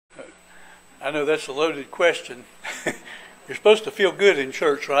I know that's a loaded question. You're supposed to feel good in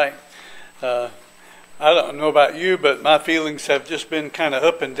church, right? I don't know about you, but my feelings have just been kind of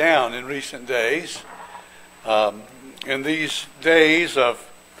up and down in recent days. In these days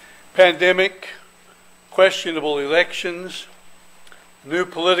of pandemic, questionable elections, new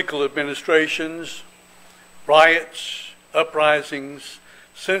political administrations, riots, uprisings,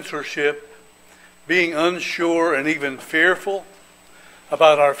 censorship, being unsure and even fearful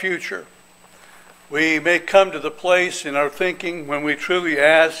about our future, we may come to the place in our thinking when we truly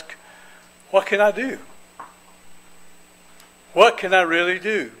ask, what can I do? What can I really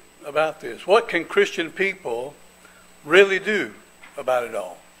do about this? What can Christian people really do about it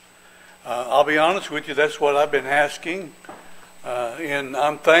all? I'll be honest with you, that's what I've been asking. And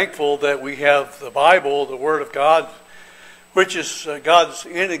I'm thankful that we have the Bible, the Word of God, which is God's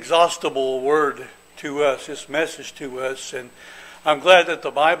inexhaustible word to us, His message to us. And I'm glad that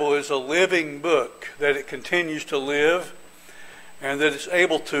the Bible is a living book, that it continues to live, and that it's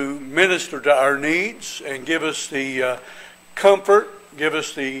able to minister to our needs and give us the comfort, give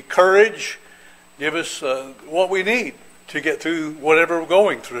us the courage, give us what we need to get through whatever we're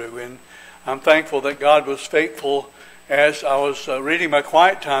going through. And I'm thankful that God was faithful as I was reading my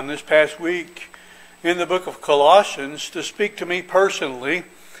quiet time this past week in the book of Colossians to speak to me personally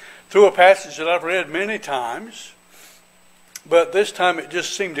through a passage that I've read many times. But this time it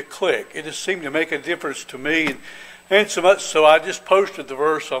just seemed to click. It just seemed to make a difference to me. And so much so I just posted the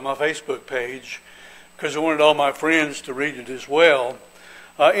verse on my Facebook page because I wanted all my friends to read it as well.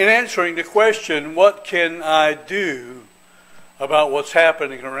 In answering the question, what can I do about what's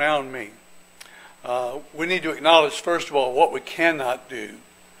happening around me? We need to acknowledge, first of all, what we cannot do.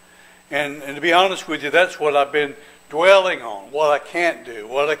 And to be honest with you, that's what I've been dwelling on, what I can't do,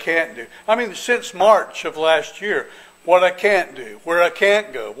 what I can't do. I mean, since March of last year, what I can't do, where I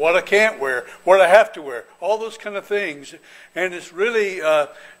can't go, what I can't wear, what I have to wear, all those kind of things. And it's really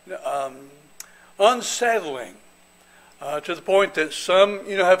unsettling to the point that some,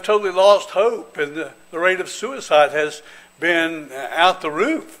 have totally lost hope. And the rate of suicide has been out the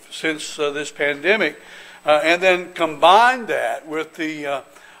roof since this pandemic. And then combine that with the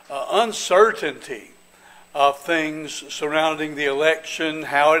uncertainty of things surrounding the election,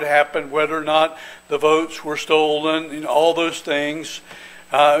 how it happened, whether or not the votes were stolen, all those things.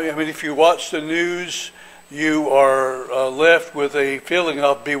 If you watch the news, you are left with a feeling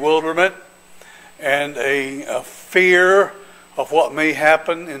of bewilderment and a fear of what may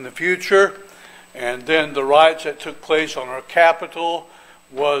happen in the future. And then the riots that took place on our Capitol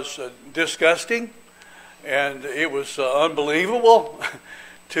was disgusting, and it was unbelievable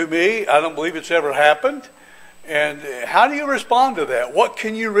to me. I don't believe it's ever happened. And how do you respond to that? What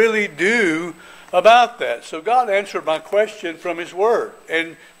can you really do about that? So God answered my question from His Word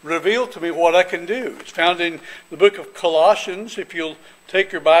and revealed to me what I can do. It's found in the book of Colossians. If you'll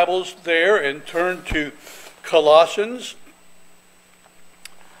take your Bibles there and turn to Colossians,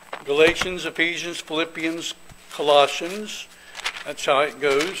 Galatians, Ephesians, Philippians, Colossians. That's how it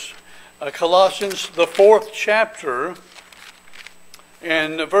goes. Colossians, the 4th chapter,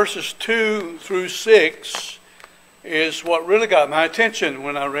 and verses 2 through 6 is what really got my attention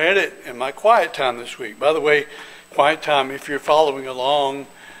when I read it in my quiet time this week. By the way, quiet time, if you're following along,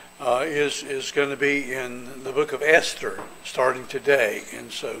 is going to be in the book of Esther starting today.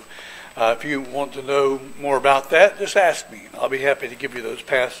 And so if you want to know more about that, just ask me. I'll be happy to give you those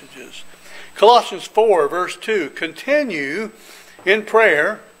passages. Colossians 4, verse 2, continue in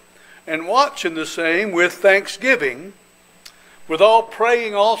prayer and watch in the same with thanksgiving, with all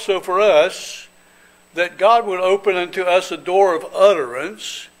praying also for us, that God would open unto us a door of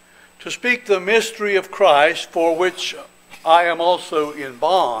utterance to speak the mystery of Christ, for which I am also in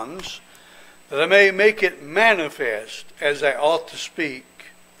bonds, that I may make it manifest as I ought to speak.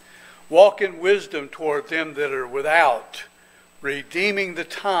 Walk in wisdom toward them that are without, redeeming the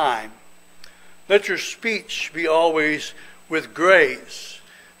time. Let your speech be always with grace,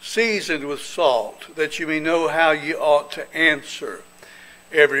 seasoned with salt, that you may know how ye ought to answer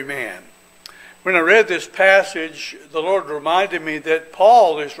every man. When I read this passage, the Lord reminded me that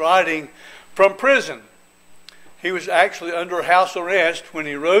Paul is writing from prison. He was actually under house arrest when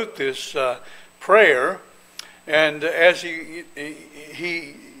he wrote this prayer, and as he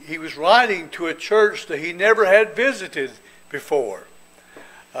was writing to a church that he never had visited before.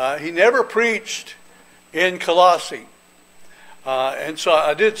 He never preached in Colossae. And so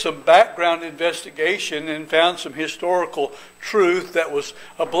I did some background investigation and found some historical truth that was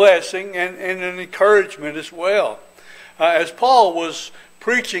a blessing and an encouragement as well. As Paul was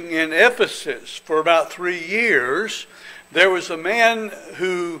preaching in Ephesus for about 3 years, there was a man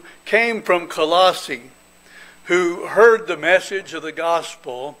who came from Colossae who heard the message of the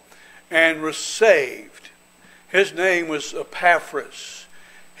gospel and was saved. His name was Epaphras.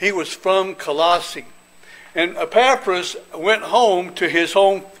 He was from Colossae. And Epaphras went home to his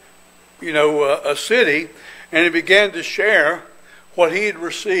home, a city, and he began to share what he had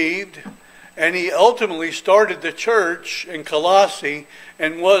received. And he ultimately started the church in Colossae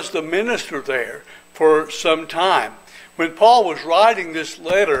and was the minister there for some time. When Paul was writing this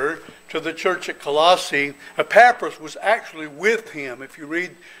letter to the church at Colossae, Epaphras was actually with him. If you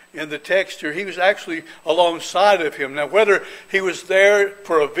read in the text here, he was actually alongside of him. Now, whether he was there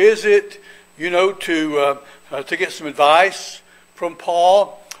for a visit, to get some advice from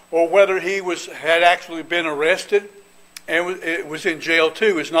Paul, or whether he had actually been arrested and it was in jail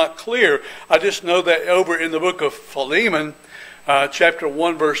too, is not clear. I just know that over in the book of Philemon, chapter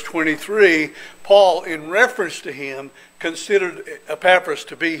 1, verse 23, Paul, in reference to him, considered Epaphras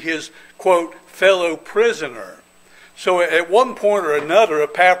to be his, quote, fellow prisoner. So at one point or another,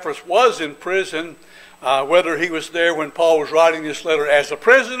 Epaphras was in prison, whether he was there when Paul was writing this letter as a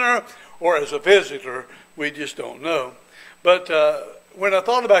prisoner or as a visitor, we just don't know. But when I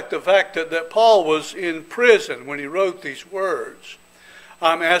thought about the fact that Paul was in prison when he wrote these words,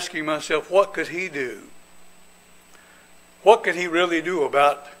 I'm asking myself, what could he do? What could he really do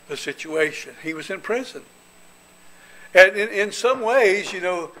about the situation? He was in prison. And in some ways,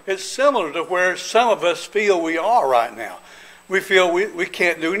 it's similar to where some of us feel we are right now. We feel we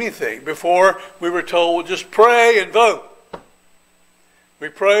can't do anything. Before, we were told, well, just pray and vote. We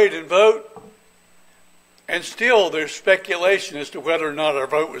prayed and vote, and still there's speculation as to whether or not our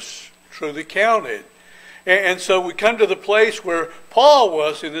vote was truly counted. And so we come to the place where Paul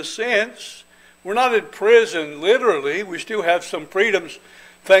was, in a sense. We're not in prison literally. We still have some freedoms,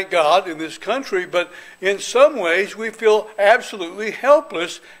 thank God, in this country. But in some ways, we feel absolutely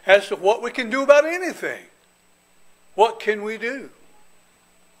helpless as to what we can do about anything. What can we do?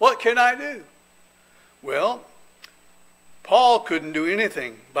 What can I do? Well, Paul couldn't do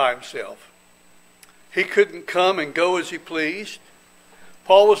anything by himself. He couldn't come and go as he pleased.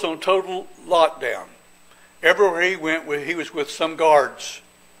 Paul was on total lockdown. Everywhere he went, he was with some guards.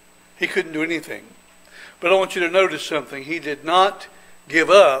 He couldn't do anything. But I want you to notice something. He did not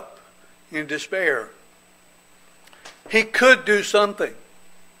give up in despair. He could do something.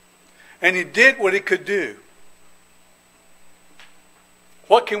 And he did what he could do.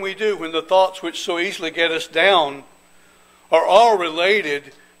 What can we do when the thoughts which so easily get us down are all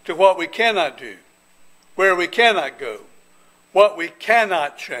related to what we cannot do, where we cannot go, what we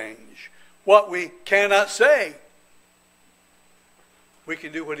cannot change, what we cannot say? We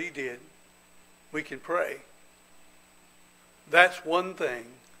can do what he did. We can pray. That's one thing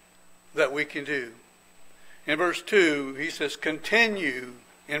that we can do. In verse 2, he says, continue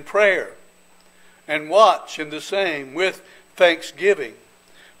in prayer and watch in the same with thanksgiving.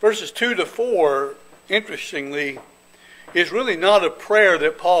 Verses 2 to 4, interestingly, is really not a prayer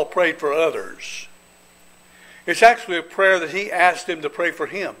that Paul prayed for others. It's actually a prayer that he asked them to pray for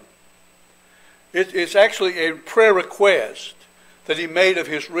him. It's actually a prayer request that he made of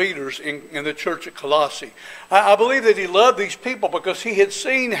his readers in the church at Colossae. I believe that he loved these people because he had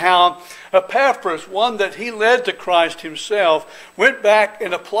seen how Epaphras, one that he led to Christ himself, went back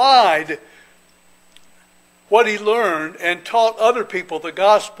and applied what he learned and taught other people the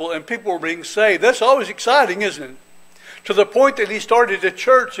gospel, and people were being saved. That's always exciting, isn't it? To the point that he started a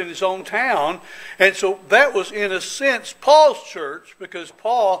church in his own town. And so that was, in a sense, Paul's church, because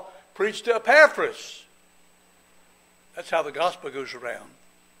Paul preached to Epaphras. That's how the gospel goes around.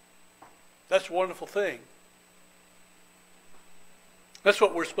 That's a wonderful thing. That's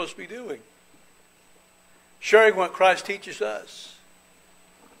what we're supposed to be doing. Sharing what Christ teaches us,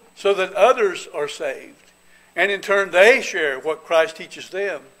 so that others are saved. And in turn, they share what Christ teaches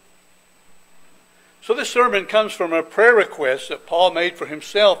them. So this sermon comes from a prayer request that Paul made for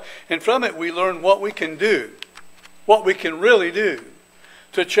himself. And from it we learn what we can do, what we can really do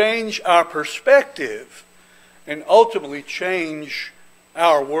to change our perspective and ultimately change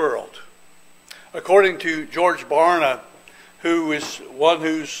our world. According to George Barna, who is one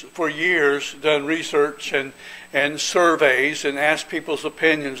who's for years done research and surveys and asked people's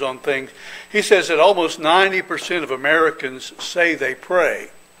opinions on things, he says that almost 90% of Americans say they pray.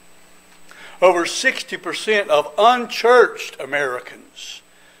 Over 60% of unchurched Americans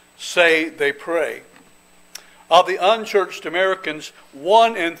say they pray. Of the unchurched Americans,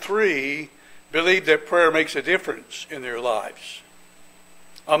 1 in 3 believe that prayer makes a difference in their lives.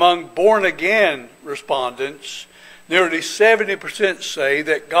 Among born-again respondents, nearly 70% say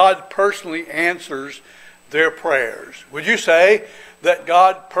that God personally answers their prayers. Would you say that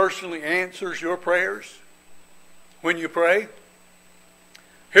God personally answers your prayers when you pray?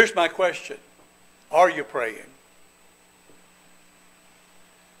 Here's my question. Are you praying?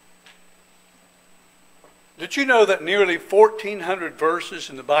 Did you know that nearly 1,400 verses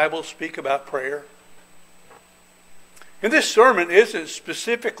in the Bible speak about prayer? And this sermon isn't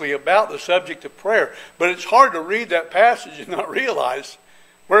specifically about the subject of prayer, but it's hard to read that passage and not realize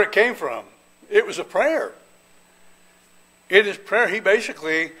where it came from. It was a prayer. In his prayer, he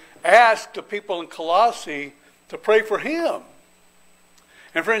basically asked the people in Colossae to pray for him.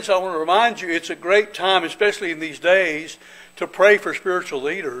 And friends, I want to remind you, it's a great time, especially in these days, to pray for spiritual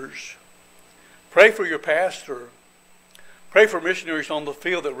leaders. Pray for your pastor. Pray for missionaries on the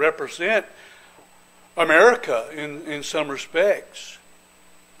field that represent America in some respects.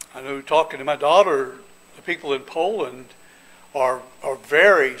 I know, talking to my daughter, the people in Poland are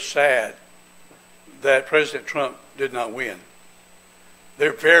very sad that President Trump did not win.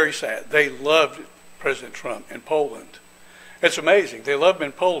 They're very sad. They loved President Trump in Poland. It's amazing. They love him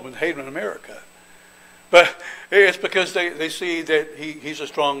in Poland and hate him in America. But it's because they see that he's a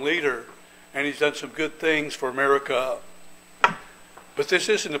strong leader and he's done some good things for America. But this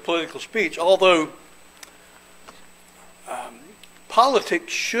isn't a political speech, although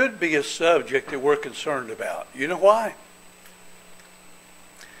politics should be a subject that we're concerned about. You know why?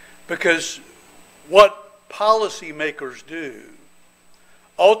 Because what policymakers do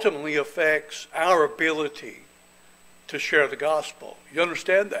ultimately affects our ability to share the gospel. You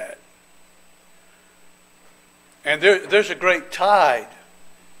understand that? And there's a great tide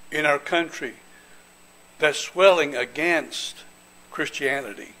in our country that's swelling against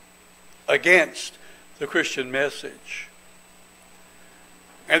Christianity, against the Christian message.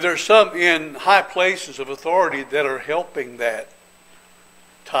 And there's some in high places of authority that are helping that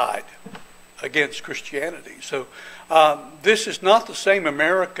tide against Christianity. So this is not the same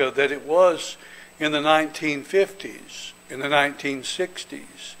America that it was in the 1950s, in the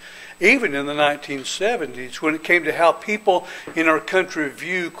 1960s, even in the 1970s, when it came to how people in our country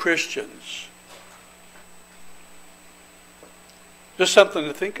view Christians. Just something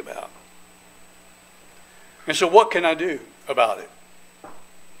to think about. And so what can I do about it?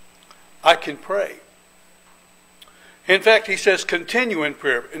 I can pray. In fact, he says continue in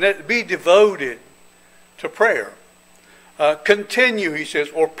prayer, and that be devoted to prayer. Continue, he says,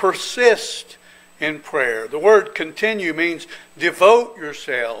 or persist in prayer. The word continue means devote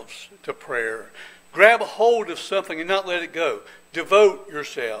yourselves to prayer. Grab a hold of something and not let it go. Devote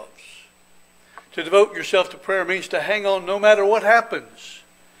yourselves. To devote yourself to prayer means to hang on no matter what happens.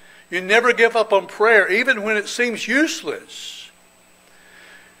 You never give up on prayer, even when it seems useless.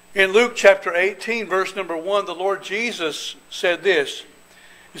 In Luke chapter 18, verse number 1, the Lord Jesus said this.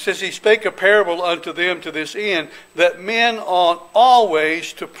 He says, he spake a parable unto them to this end, that men ought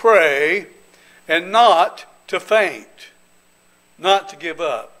always to pray and not to faint, not to give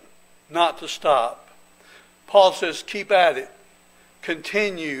up, not to stop. Paul says, keep at it.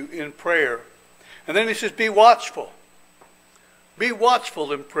 Continue in prayer. And then he says, be watchful. Be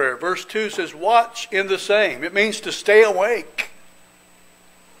watchful in prayer. Verse 2 says, watch in the same. It means to stay awake.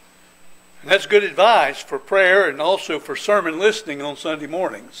 And that's good advice for prayer and also for sermon listening on Sunday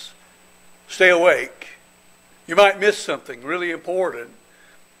mornings. Stay awake. You might miss something really important.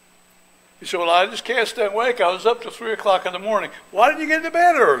 You say, well, I just can't stay awake. I was up till 3 o'clock in the morning. Why didn't you get into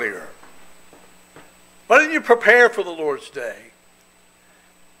bed earlier? Why didn't you prepare for the Lord's day?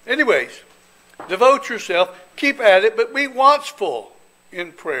 Anyways, devote yourself. Keep at it, but be watchful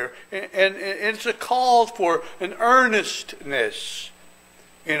in prayer. And it's a call for an earnestness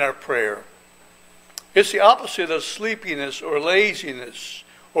in our prayer. It's the opposite of sleepiness or laziness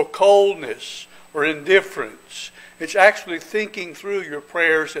or coldness or indifference. It's actually thinking through your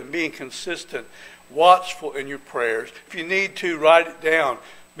prayers and being consistent, watchful in your prayers. If you need to, write it down.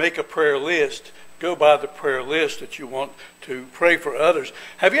 Make a prayer list. Go by the prayer list that you want to pray for others.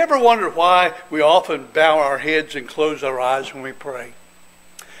 Have you ever wondered why we often bow our heads and close our eyes when we pray?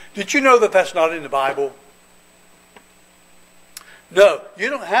 Did you know that that's not in the Bible? No, you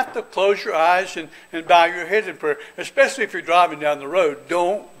don't have to close your eyes and bow your head in prayer, especially if you're driving down the road.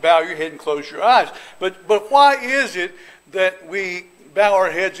 Don't bow your head and close your eyes. But why is it that we bow our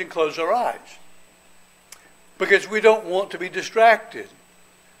heads and close our eyes? Because we don't want to be distracted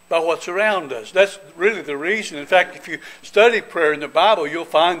by what's around us. That's really the reason. In fact, if you study prayer in the Bible, you'll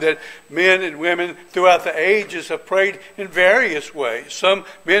find that men and women throughout the ages have prayed in various ways. Some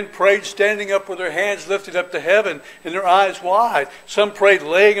men prayed standing up with their hands lifted up to heaven and their eyes wide. Some prayed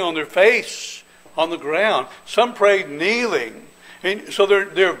laying on their face on the ground. Some prayed kneeling. And so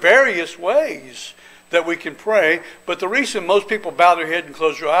there are various ways that we can pray. But the reason most people bow their head and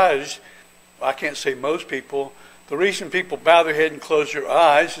close their eyes, I can't say most people, the reason people bow their head and close their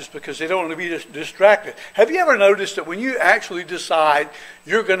eyes is because they don't want to be distracted. Have you ever noticed that when you actually decide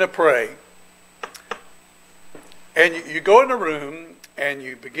you're going to pray, and you go in a room and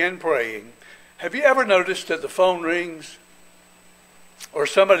you begin praying, have you ever noticed that the phone rings, or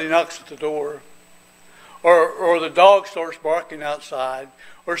somebody knocks at the door, or the dog starts barking outside,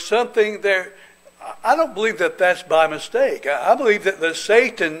 or something there? I don't believe that that's by mistake. I believe that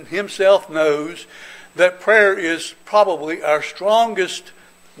Satan himself knows that prayer is probably our strongest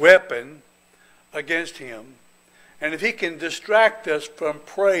weapon against him. And if he can distract us from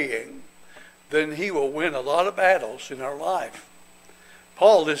praying, then he will win a lot of battles in our life.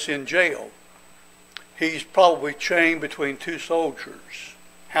 Paul is in jail. He's probably chained between two soldiers,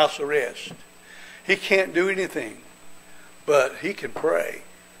 house arrest. He can't do anything, but he can pray.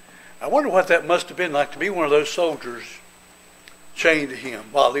 I wonder what that must have been like to be one of those soldiers chained to him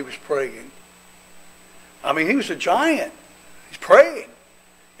while he was praying. I mean, he was a giant. He's praying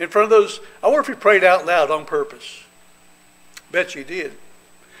in front of those. I wonder if he prayed out loud on purpose. Bet you he did.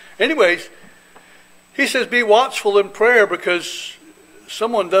 Anyways, he says, be watchful in prayer because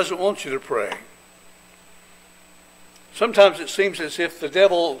someone doesn't want you to pray. Sometimes it seems as if the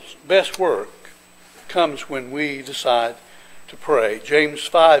devil's best work comes when we decide to pray. James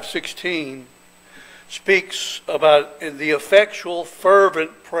 5:16 speaks about the effectual,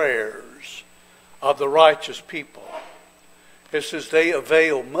 fervent prayers of the righteous people. It says they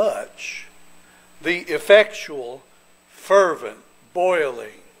avail much. The effectual, fervent,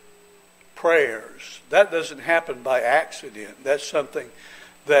 boiling prayers. That doesn't happen by accident. That's something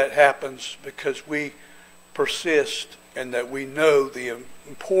that happens because we persist and that we know the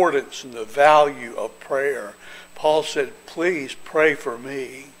importance and the value of prayer. Paul said, please pray for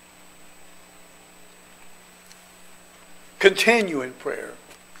me. Continue in prayer.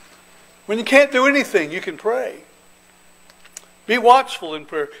 When you can't do anything, you can pray. Be watchful in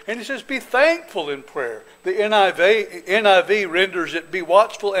prayer. And he says, be thankful in prayer. The NIV renders it, be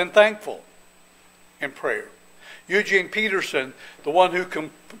watchful and thankful in prayer. Eugene Peterson, the one who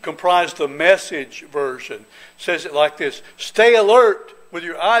comprised the Message version, says it like this: stay alert with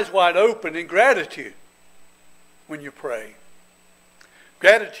your eyes wide open in gratitude when you pray.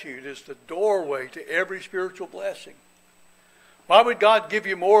 Gratitude is the doorway to every spiritual blessing. Why would God give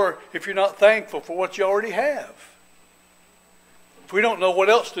you more if you're not thankful for what you already have? If we don't know what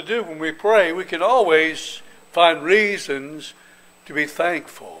else to do when we pray, we can always find reasons to be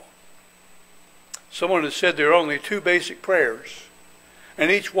thankful. Someone has said there are only two basic prayers,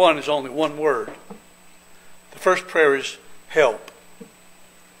 and each one is only one word. The first prayer is help.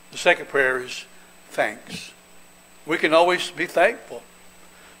 The second prayer is thanks. We can always be thankful.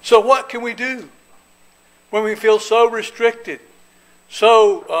 So what can we do when we feel so restricted,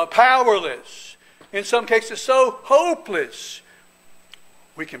 so powerless, in some cases so hopeless?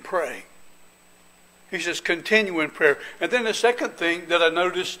 We can pray. He says continue in prayer. And then the second thing that I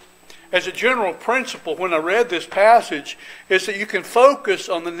noticed as a general principle when I read this passage is that you can focus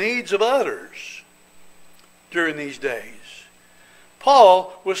on the needs of others during these days.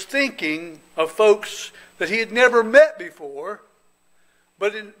 Paul was thinking of folks that he had never met before,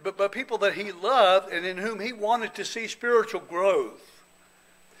 but people that he loved and in whom he wanted to see spiritual growth.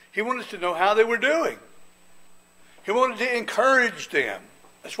 He wanted to know how they were doing. He wanted to encourage them.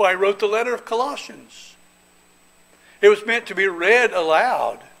 That's why he wrote the letter of Colossians. It was meant to be read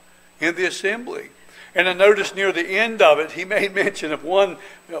aloud in the assembly. And I noticed near the end of it, he made mention of one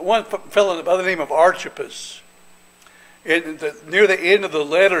fellow by the name of Archippus. And near the end of the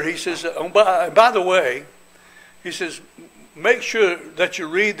letter, he says, oh, by the way, he says, make sure that you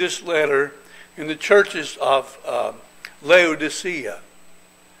read this letter in the churches of Laodicea.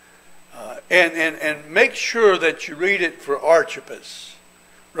 And make sure that you read it for Archippus.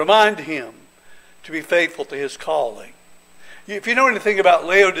 Remind him to be faithful to his calling. If you know anything about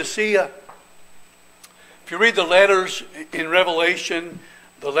Laodicea, if you read the letters in Revelation,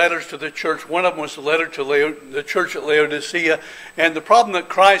 the letters to the church, one of them was the letter to the church at Laodicea. And the problem that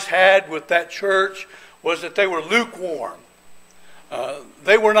Christ had with that church was that they were lukewarm.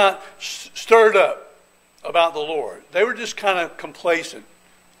 They were not stirred up about the Lord. They were just kind of complacent,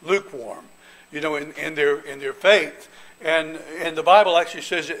 lukewarm, in their faith. And the Bible actually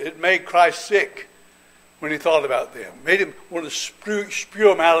says it made Christ sick when he thought about them. Made him want to spew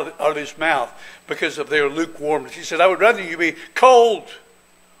them out of his mouth because of their lukewarmness. He said, I would rather you be cold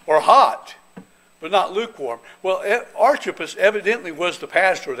or hot, but not lukewarm. Well, Archippus evidently was the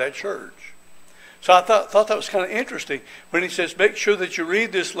pastor of that church. So I thought that was kind of interesting when he says, make sure that you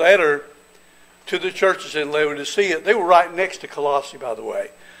read this letter to the churches in Laodicea. They were right next to Colossae, by the way.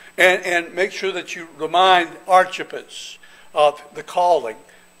 And make sure that you remind Archippus of the calling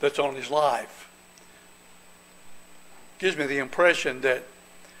that's on his life. Gives me the impression that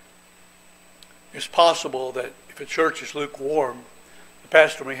it's possible that if a church is lukewarm, the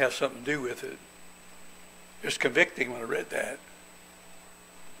pastor may have something to do with it. It's convicting when I read that.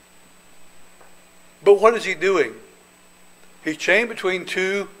 But what is he doing? He's chained between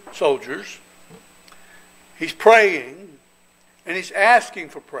two soldiers. He's praying, and he's asking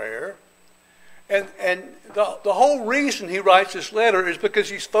for prayer. And the whole reason he writes this letter is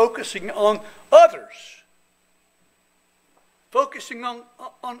because he's focusing on others. Focusing on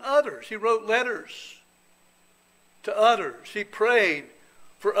others. He wrote letters to others. He prayed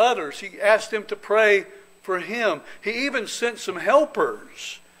for others. He asked them to pray for him. He even sent some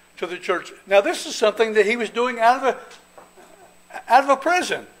helpers to the church. Now, this is something that he was doing out of a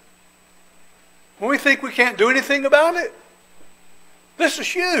prison. When we think we can't do anything about it, this is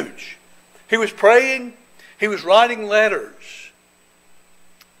huge. He was praying. He was writing letters.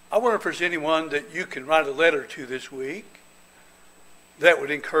 I wonder if there's anyone that you can write a letter to this week that would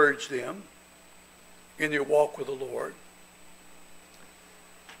encourage them in their walk with the Lord.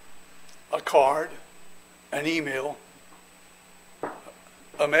 A card, an email,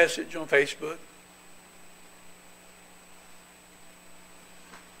 a message on Facebook.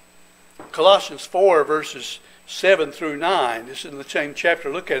 Colossians 4, verses 7 through 9. This is in the same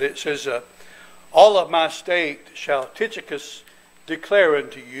chapter. Look at it. It says, all of my state shall Tychicus declare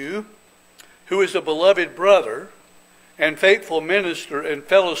unto you, who is a beloved brother and faithful minister and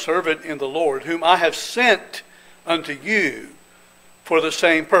fellow servant in the Lord, whom I have sent unto you for the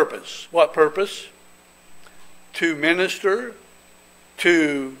same purpose. What purpose? To minister,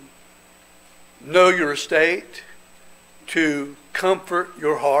 to know your estate, to comfort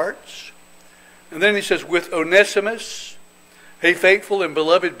your hearts. And then he says, with Onesimus, a faithful and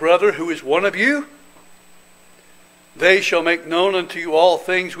beloved brother who is one of you, they shall make known unto you all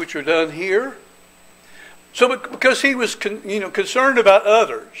things which are done here. So because he was concerned about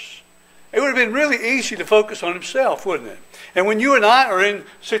others, it would have been really easy to focus on himself, wouldn't it? And when you and I are in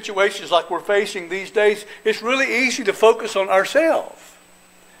situations like we're facing these days, it's really easy to focus on ourselves.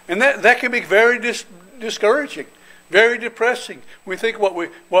 And that can be very discouraging, very depressing. We think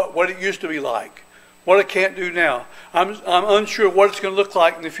what it used to be like, what I can't do now. I'm unsure what it's going to look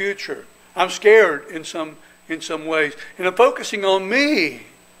like in the future. I'm scared in some ways. And I'm focusing on me.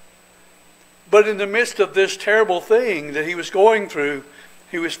 But in the midst of this terrible thing that he was going through,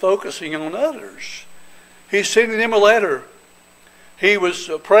 he was focusing on others. He's sending them a letter. He was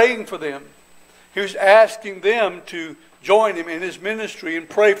praying for them. He was asking them to join him in his ministry and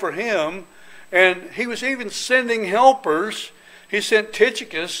pray for him. And he was even sending helpers. He sent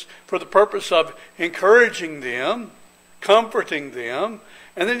Tychicus for the purpose of encouraging them, comforting them.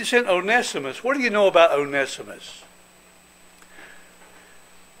 And then he sent Onesimus. What do you know about Onesimus?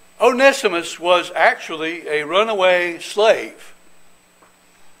 Onesimus was actually a runaway slave.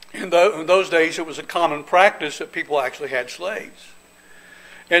 In those days, it was a common practice that people actually had slaves.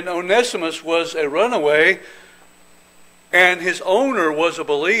 And Onesimus was a runaway, and his owner was a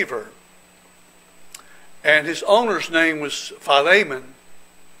believer. And his owner's name was Philemon.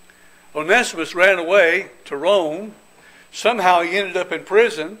 Onesimus ran away to Rome. Somehow he ended up in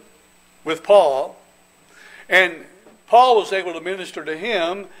prison with Paul. And Paul was able to minister to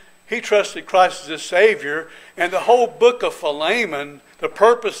him. He trusted Christ as his Savior. And the whole book of Philemon, the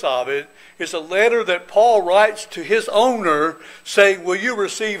purpose of it, is a letter that Paul writes to his owner saying, will you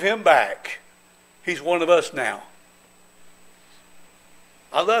receive him back? He's one of us now.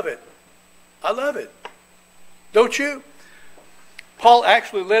 I love it. I love it. Don't you? Paul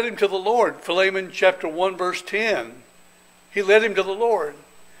actually led him to the Lord. Philemon chapter 1 verse 10. He led him to the Lord.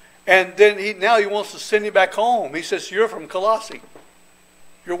 And then now he wants to send him back home. He says, you're from Colossae.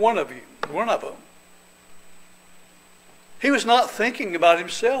 You're one of you. One of them. He was not thinking about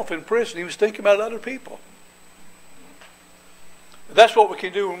himself in prison. He was thinking about other people. That's what we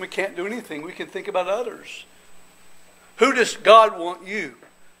can do when we can't do anything. We can think about others. Who does God want you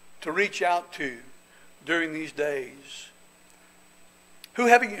to reach out to during these days? Who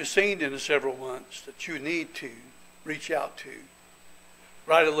haven't you seen in the several months that you need to reach out to?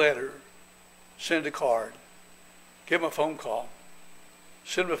 Write a letter. Send a card. Give them a phone call.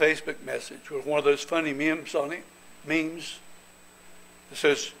 Send them a Facebook message with one of those funny memes on it. Memes. It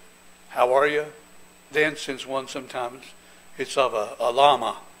says, how are you? Dan sends one sometimes. It's of a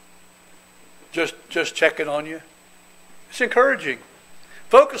llama. Just checking on you. It's encouraging.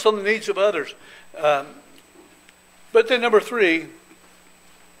 Focus on the needs of others. But then number 3,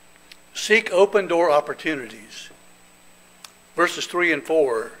 Seek open door opportunities. Verses 3 and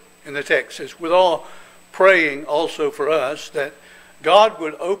 4 in the text says, with all praying also for us, that God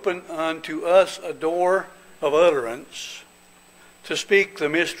would open unto us a door of utterance to speak the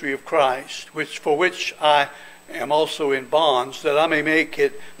mystery of Christ, for which I am also in bonds, that I may make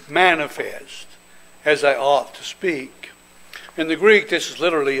it manifest as I ought to speak. In the Greek, this is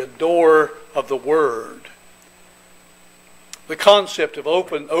literally a door of the Word. The concept of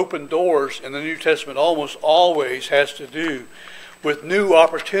open doors in the New Testament almost always has to do with new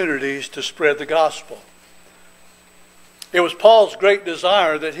opportunities to spread the gospel. It was Paul's great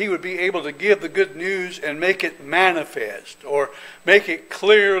desire that he would be able to give the good news and make it manifest, or make it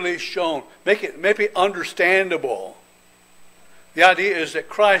clearly shown, make it understandable. The idea is that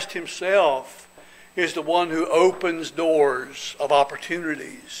Christ himself is the one who opens doors of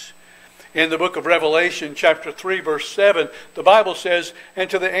opportunities. In the book of Revelation, chapter 3, verse 7, the Bible says, and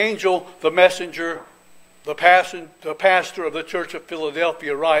to the angel, the messenger, the pastor of the church of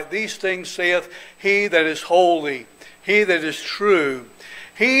Philadelphia write, these things saith he that is holy, he that is true,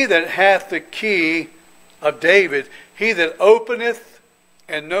 he that hath the key of David, he that openeth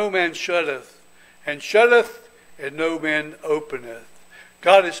and no man shutteth, and shutteth and no man openeth.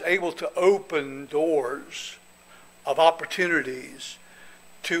 God is able to open doors of opportunities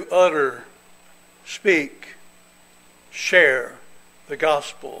to utter, speak, share the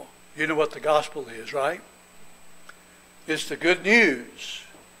gospel. You know what the gospel is, right? It's the good news.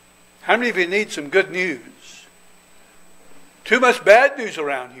 How many of you need some good news? Too much bad news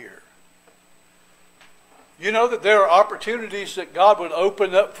around here. You know that there are opportunities that God would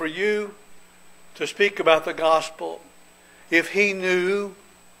open up for you to speak about the gospel if he knew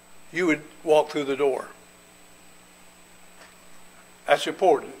you would walk through the door. That's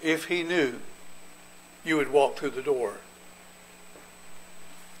important. If he knew you would walk through the door.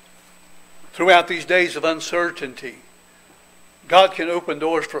 Throughout these days of uncertainty, God can open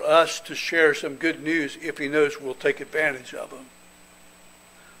doors for us to share some good news if he knows we'll take advantage of them.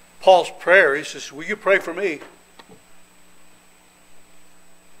 Paul's prayer, he says, will you pray for me?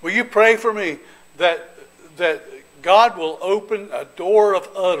 Will you pray for me that God will open a door of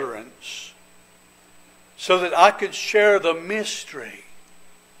utterance so that I could share the mystery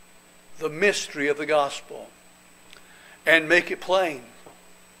of the gospel, and make it plain,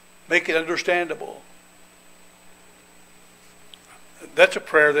 make it understandable. That's a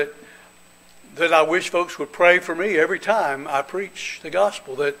prayer that I wish folks would pray for me every time I preach the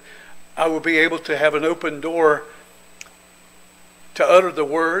gospel, that I will be able to have an open door to utter the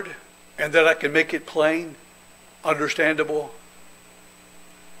word, and that I can make it plain, understandable,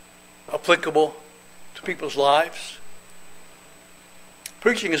 applicable to people's lives.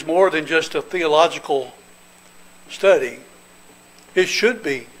 Preaching is more than just a theological study. It should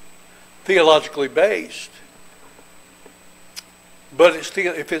be theologically based. But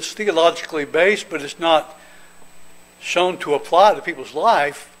if it's theologically based, but it's not shown to apply to people's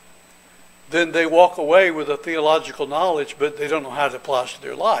life, then they walk away with a theological knowledge, but they don't know how it applies to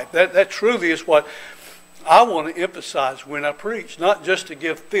their life. That truly is what I want to emphasize when I preach. Not just to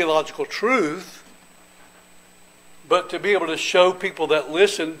give theological truth, but to be able to show people that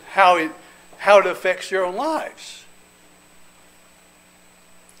listen how it affects their own lives.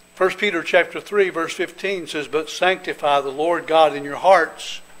 1 Peter chapter 3, verse 15 says, but sanctify the Lord God in your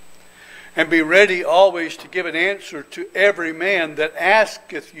hearts, and be ready always to give an answer to every man that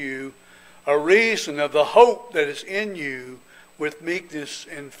asketh you a reason of the hope that is in you with meekness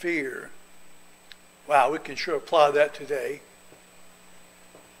and fear. Wow, we can sure apply that today.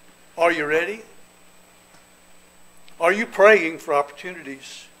 Are you ready? Are you praying for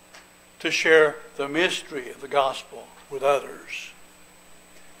opportunities to share the mystery of the gospel with others?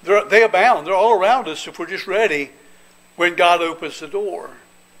 They abound. They're all around us if we're just ready when God opens the door.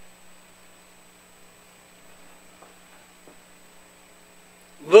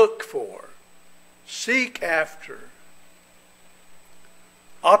 Look for, seek after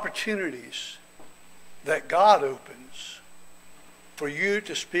opportunities that God opens for you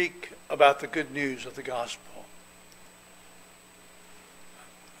to speak about the good news of the gospel.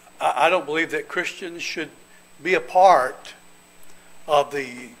 I don't believe that Christians should be a part of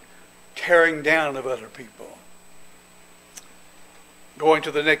the tearing down of other people. Going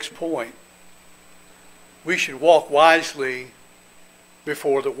to the next point, we should walk wisely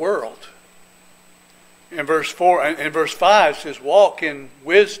before the world. In verse 4 and verse 5 says, walk in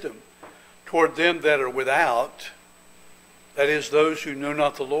wisdom toward them that are without, that is, those who know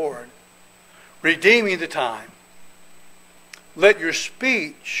not the Lord, redeeming the time. Let your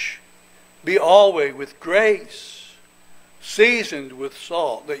speech be always with grace, seasoned with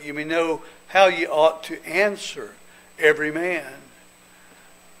salt, that you may know how ye ought to answer every man.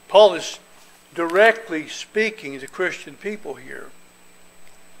 Paul is directly speaking to Christian people here.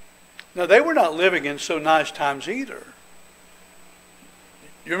 Now, they were not living in so nice times either.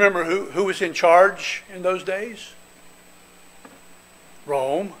 You remember who was in charge in those days?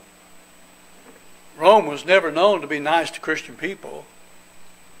 Rome. Rome was never known to be nice to Christian people.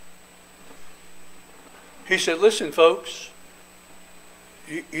 He said, listen, folks,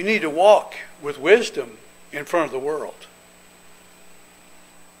 you need to walk with wisdom in front of the world.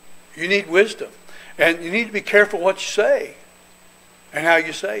 You need wisdom. And you need to be careful what you say and how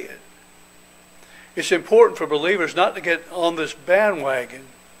you say it. It's important for believers not to get on this bandwagon,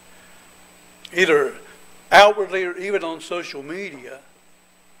 either outwardly or even on social media,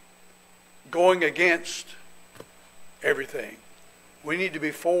 going against everything. We need to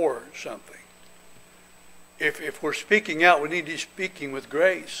be for something. If we're speaking out, we need to be speaking with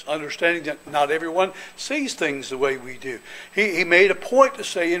grace, understanding that not everyone sees things the way we do. He made a point to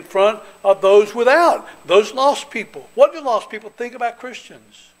say in front of those without, those lost people. What do lost people think about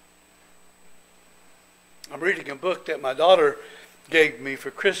Christians? I'm reading a book that my daughter gave me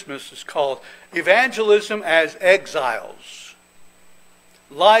for Christmas. It's called Evangelism as Exiles.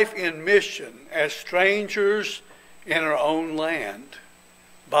 Life in Mission as Strangers in Our Own Land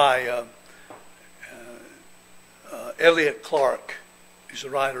by Elliot Clark is the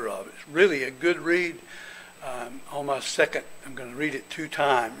writer of it. It's really a good read. On my second, I'm going to read it 2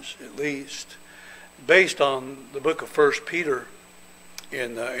 times at least, based on the book of 1 Peter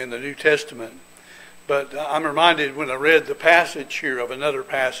in the New Testament. But I'm reminded when I read the passage here of another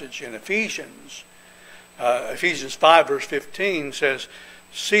passage in Ephesians. Ephesians 5 verse 15 says,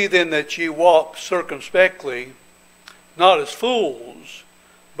 see then that ye walk circumspectly, not as fools,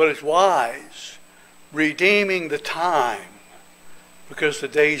 but as wise, redeeming the time, because the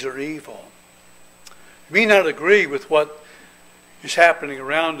days are evil. You may not agree with what is happening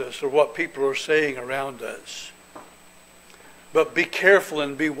around us or what people are saying around us, but be careful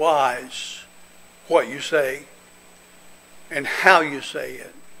and be wise what you say and how you say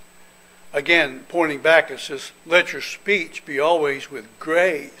it. Again, pointing back, it says, let your speech be always with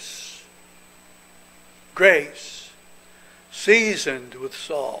grace. Grace, seasoned with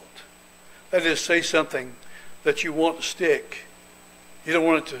salt. That is, say something that you want to stick. You don't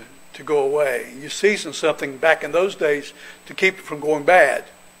want it to go away. You season something back in those days to keep it from going bad.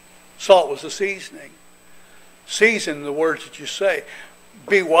 Salt was the seasoning. Season the words that you say.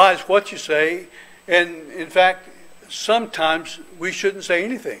 Be wise what you say. And in fact, sometimes we shouldn't say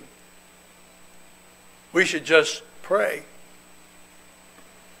anything. We should just pray.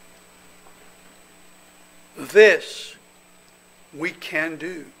 This we can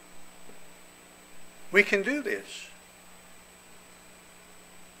do. We can do this.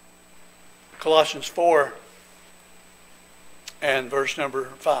 Colossians 4 and verse number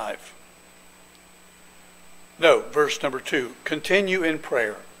 5. No, verse number 2. Continue in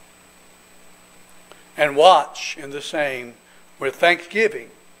prayer and watch in the same with thanksgiving.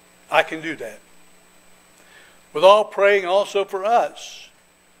 I can do that. With all praying also for us,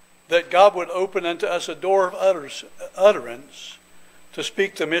 that God would open unto us a door of utterance to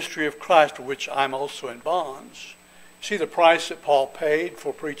speak the mystery of Christ, for which I'm also in bonds. See the price that Paul paid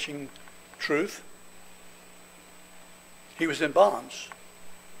for preaching truth? He was in bonds.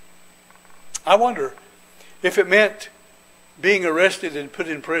 I wonder if it meant being arrested and put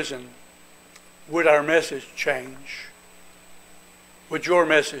in prison, would our message change? Would your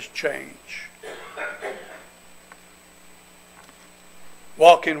message change?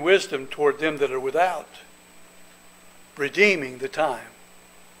 Walk in wisdom toward them that are without, redeeming the time.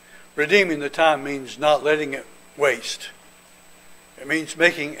 Redeeming the time means not letting it waste. It means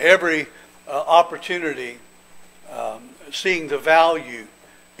making every opportunity, seeing the value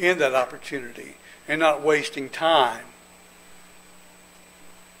in that opportunity and not wasting time.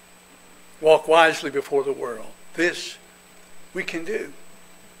 Walk wisely before the world. This we can do.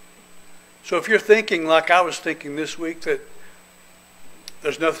 So if you're thinking like I was thinking this week that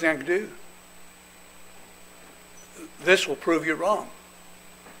there's nothing I can do, this will prove you wrong.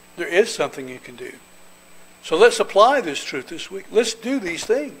 There is something you can do. So let's apply this truth this week. Let's do these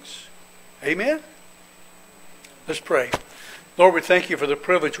things. Amen? Let's pray. Lord, we thank you for the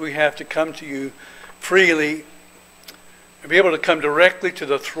privilege we have to come to you freely and be able to come directly to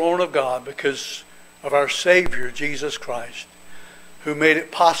the throne of God because of our Savior, Jesus Christ, who made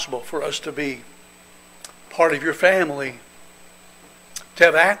it possible for us to be part of your family, to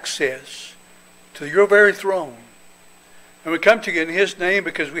have access to your very throne. And we come to you in his name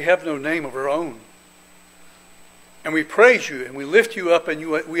because we have no name of our own. And we praise you and we lift you up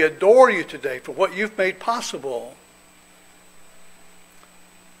and we adore you today for what you've made possible.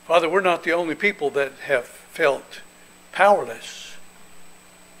 Father, we're not the only people that have felt powerless.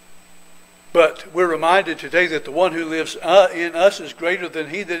 But we're reminded today that the one who lives in us is greater than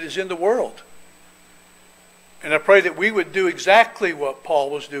he that is in the world. And I pray that we would do exactly what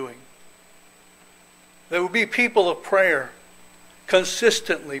Paul was doing. There would be people of prayer,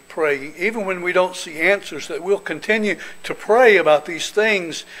 consistently praying, even when we don't see answers, that we'll continue to pray about these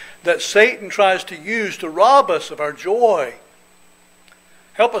things that Satan tries to use to rob us of our joy.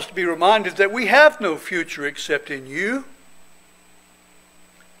 Help us to be reminded that we have no future except in you.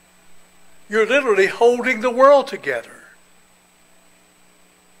 You're literally holding the world together.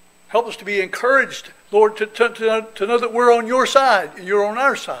 Help us to be encouraged, Lord, to know that we're on your side and you're on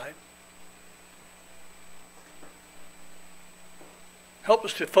our side. Help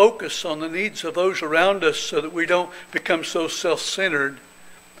us to focus on the needs of those around us so that we don't become so self-centered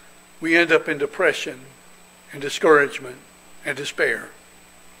we end up in depression and discouragement and despair.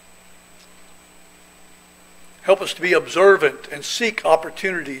 Help us to be observant and seek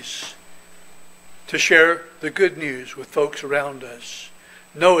opportunities to share the good news with folks around us,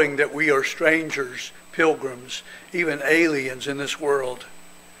 knowing that we are strangers, pilgrims, even aliens in this world.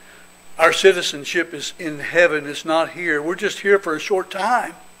 Our citizenship is in heaven, it's not here. We're just here for a short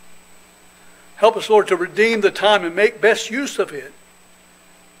time. Help us, Lord, to redeem the time and make best use of it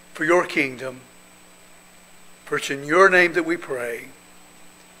for your kingdom. For it's in your name that we pray.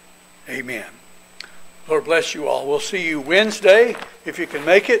 Amen. Lord bless you all. We'll see you Wednesday, if you can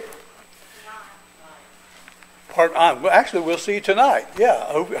make it. Actually, we'll see you tonight. Yeah,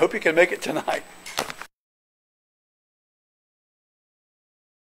 I hope you can make it tonight.